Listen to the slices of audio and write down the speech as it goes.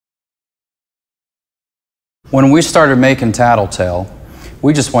When we started making Tattletale,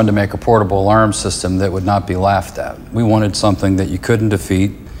 we just wanted to make a portable alarm system that would not be laughed at. We wanted something that you couldn't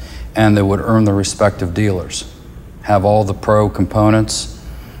defeat and that would earn the respect of dealers. Have all the pro components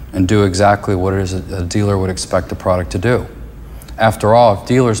and do exactly what it is a dealer would expect the product to do. After all, if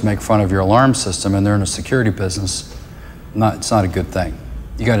dealers make fun of your alarm system and they're in a security business, it's not a good thing.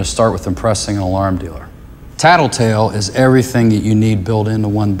 You got to start with impressing an alarm dealer. Tattletale is everything that you need built into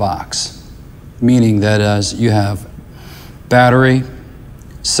one box, meaning that as you have battery,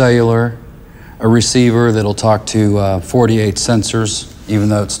 cellular, a receiver that'll talk to 48 sensors, even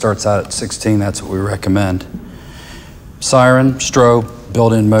though it starts out at 16, that's what we recommend. Siren, strobe,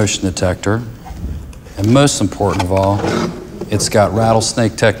 built-in motion detector, and most important of all, it's got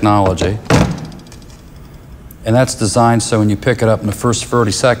rattlesnake technology. And that's designed so when you pick it up in the first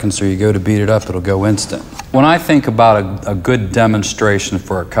 30 seconds or you go to beat it up, it'll go instant. When I think about a good demonstration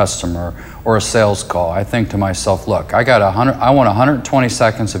for a customer or a sales call, I think to myself, look, I want 120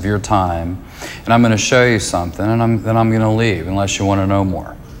 seconds of your time, and I'm going to show you something, and then I'm going to leave unless you want to know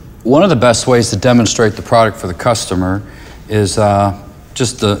more. One of the best ways to demonstrate the product for the customer is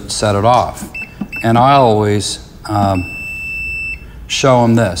just to set it off. And I always show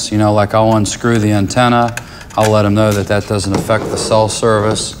them this. You know, like I'll unscrew the antenna, I'll let them know that that doesn't affect the cell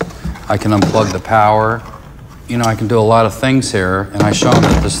service. I can unplug the power. You know, I can do a lot of things here, and I show them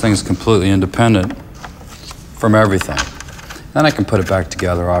that this thing's completely independent from everything. Then I can put it back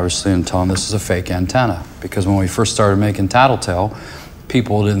together, obviously, and tell them this is a fake antenna. Because when we first started making Tattletale,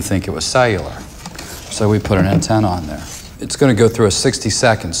 people didn't think it was cellular. So we put an antenna on there. It's going to go through a 60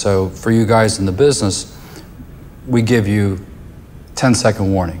 seconds. So for you guys in the business, we give you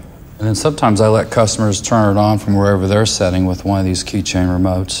 10-second warning. And then sometimes I let customers turn it on from wherever they're setting with one of these keychain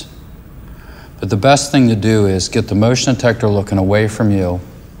remotes. But the best thing to do is get the motion detector looking away from you,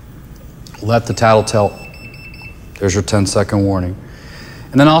 let the Tattletale, there's your 10-second warning.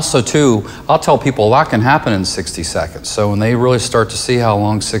 And then also too, I'll tell people a lot can happen in 60 seconds. So when they really start to see how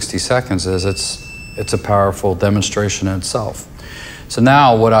long 60 seconds is, it's a powerful demonstration in itself. So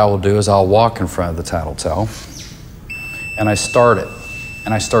now what I will do is I'll walk in front of the Tattletale and I start it.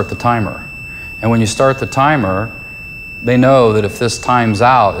 And I start the timer. And when you start the timer, they know that if this time's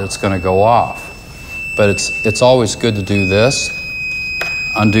out, it's going to go off. But it's always good to do this,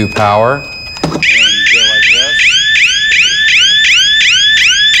 undo power, and then when you go like this,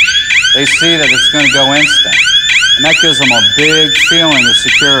 they see that it's going to go instant. And that gives them a big feeling of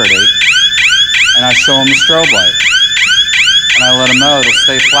security. And I show them the strobe light. And I let them know it'll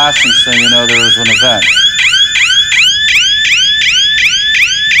stay flashing so you know there was an event.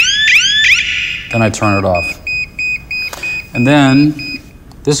 Then I turn it off. And then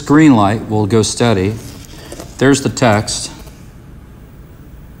this green light will go steady. There's the text,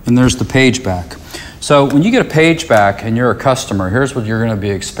 and there's the page back. So when you get a page back and you're a customer, here's what you're going to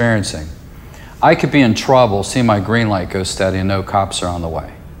be experiencing. I could be in trouble, see my green light go steady, and no cops are on the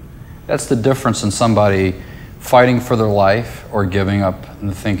way. That's the difference in somebody fighting for their life or giving up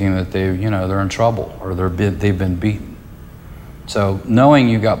and thinking that they're in trouble or they've been beaten. So knowing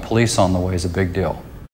you got police on the way is a big deal.